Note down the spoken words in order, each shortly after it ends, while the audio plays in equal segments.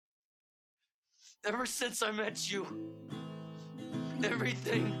Ever since I met you,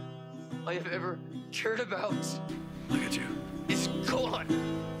 everything I have ever cared about Look at you. is gone.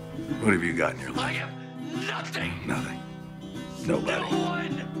 What have you got in your I life? have nothing. Nothing. Nobody. No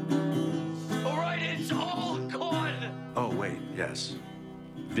one. All right, it's all gone. Oh, wait, yes.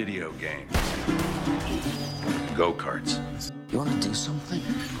 Video games. Go-karts. You want to do something?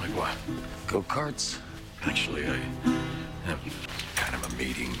 Like what? Go-karts? Actually, I have kind of a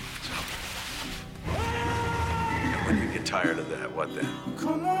meeting, so... And when you get tired of that, what then?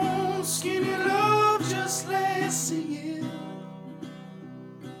 Come on, skinny love, just let's sing it.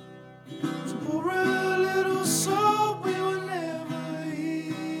 So pour a little salt we will never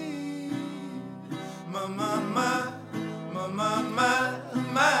eat. My, my, my, my, my, my,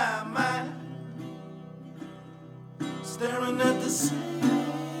 my, my. Staring at the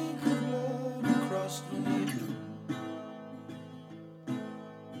sink of blood across the knee.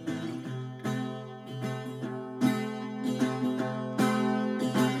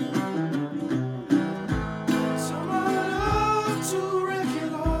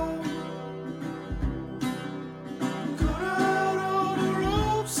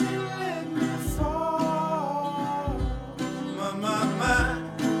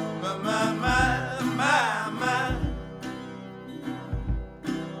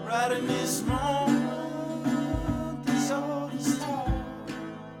 Right in this moment, this all is taught.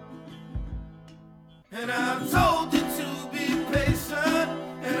 And I'm told you to be patient,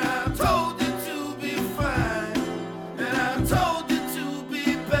 and I'm told you to be fine, and I'm told you to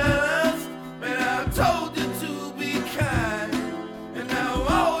be balanced, and I'm told you to be kind. And now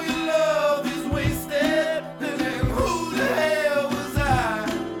all your love is wasted, and then who the hell was I?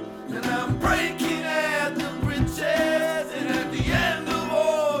 And I'm breaking at the bridges, and at the end of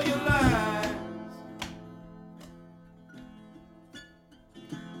all your lies,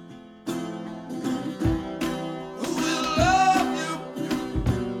 who will love you,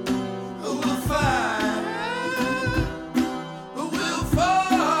 who will fight, who will fall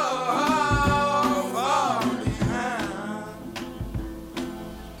behind.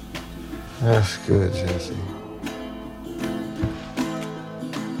 That's good, Jesse.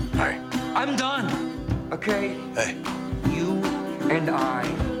 Hi. I'm done. Okay? Hey. You and I,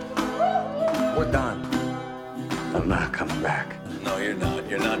 we're done. I'm not coming back. No, you're not.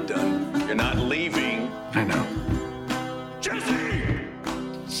 You're not done. You're not leaving. I know. Jesse!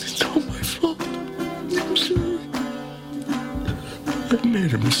 It's all my fault. I'm sorry. I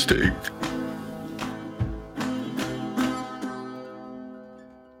made a mistake.